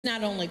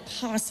not only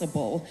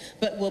possible,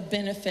 but will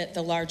benefit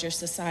the larger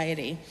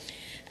society.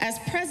 As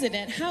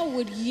president, how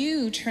would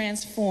you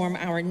transform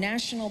our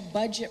national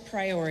budget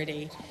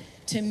priority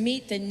to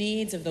meet the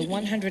needs of the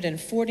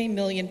 140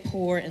 million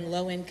poor and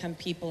low-income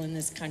people in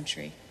this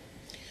country?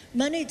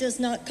 Money does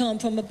not come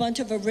from a bunch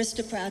of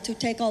aristocrats who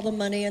take all the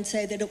money and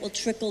say that it will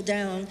trickle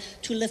down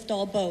to lift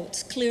all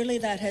boats. Clearly,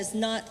 that has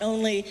not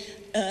only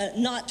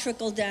not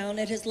trickled down,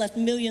 it has left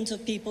millions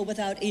of people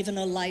without even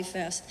a life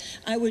vest.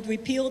 I would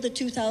repeal the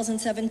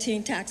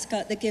 2017 tax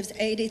cut that gives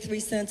 83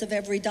 cents of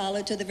every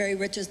dollar to the very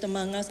richest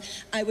among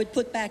us. I would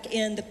put back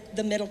in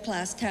the middle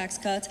class tax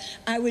cuts.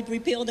 I would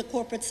repeal the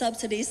corporate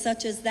subsidies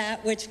such as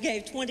that which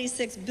gave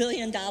 $26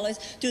 billion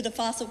to the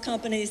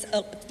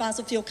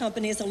fossil fuel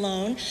companies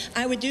alone.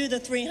 I would do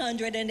the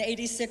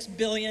 $386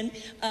 billion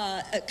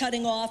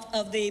cutting off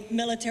of the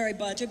military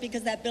budget,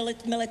 because that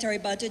military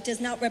budget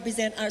does not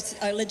represent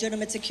our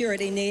legitimate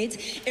security needs.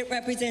 It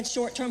represents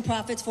short-term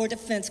profits for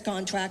defense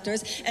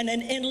contractors and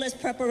an endless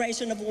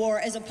preparation of war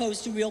as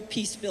opposed to real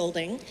peace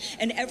building.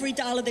 And every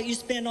dollar that you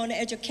spend on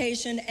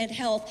education and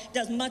health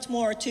does much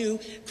more to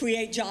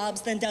create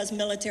jobs than does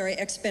military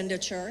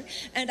expenditure.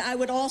 And I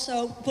would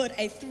also put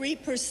a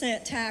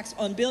 3% tax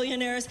on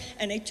billionaires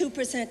and a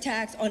 2%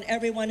 tax on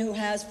everyone who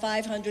has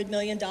 $500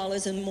 million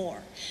and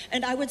more.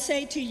 And I would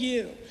say to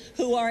you,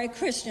 who are a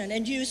Christian,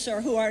 and you, sir,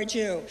 who are a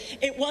Jew,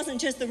 it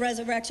wasn't just the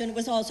resurrection, it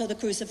was also the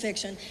crucifixion.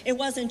 It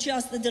wasn't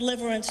just the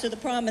deliverance to the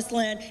promised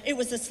land, it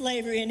was the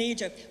slavery in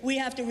Egypt. We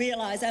have to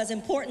realize, as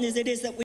important as it is that we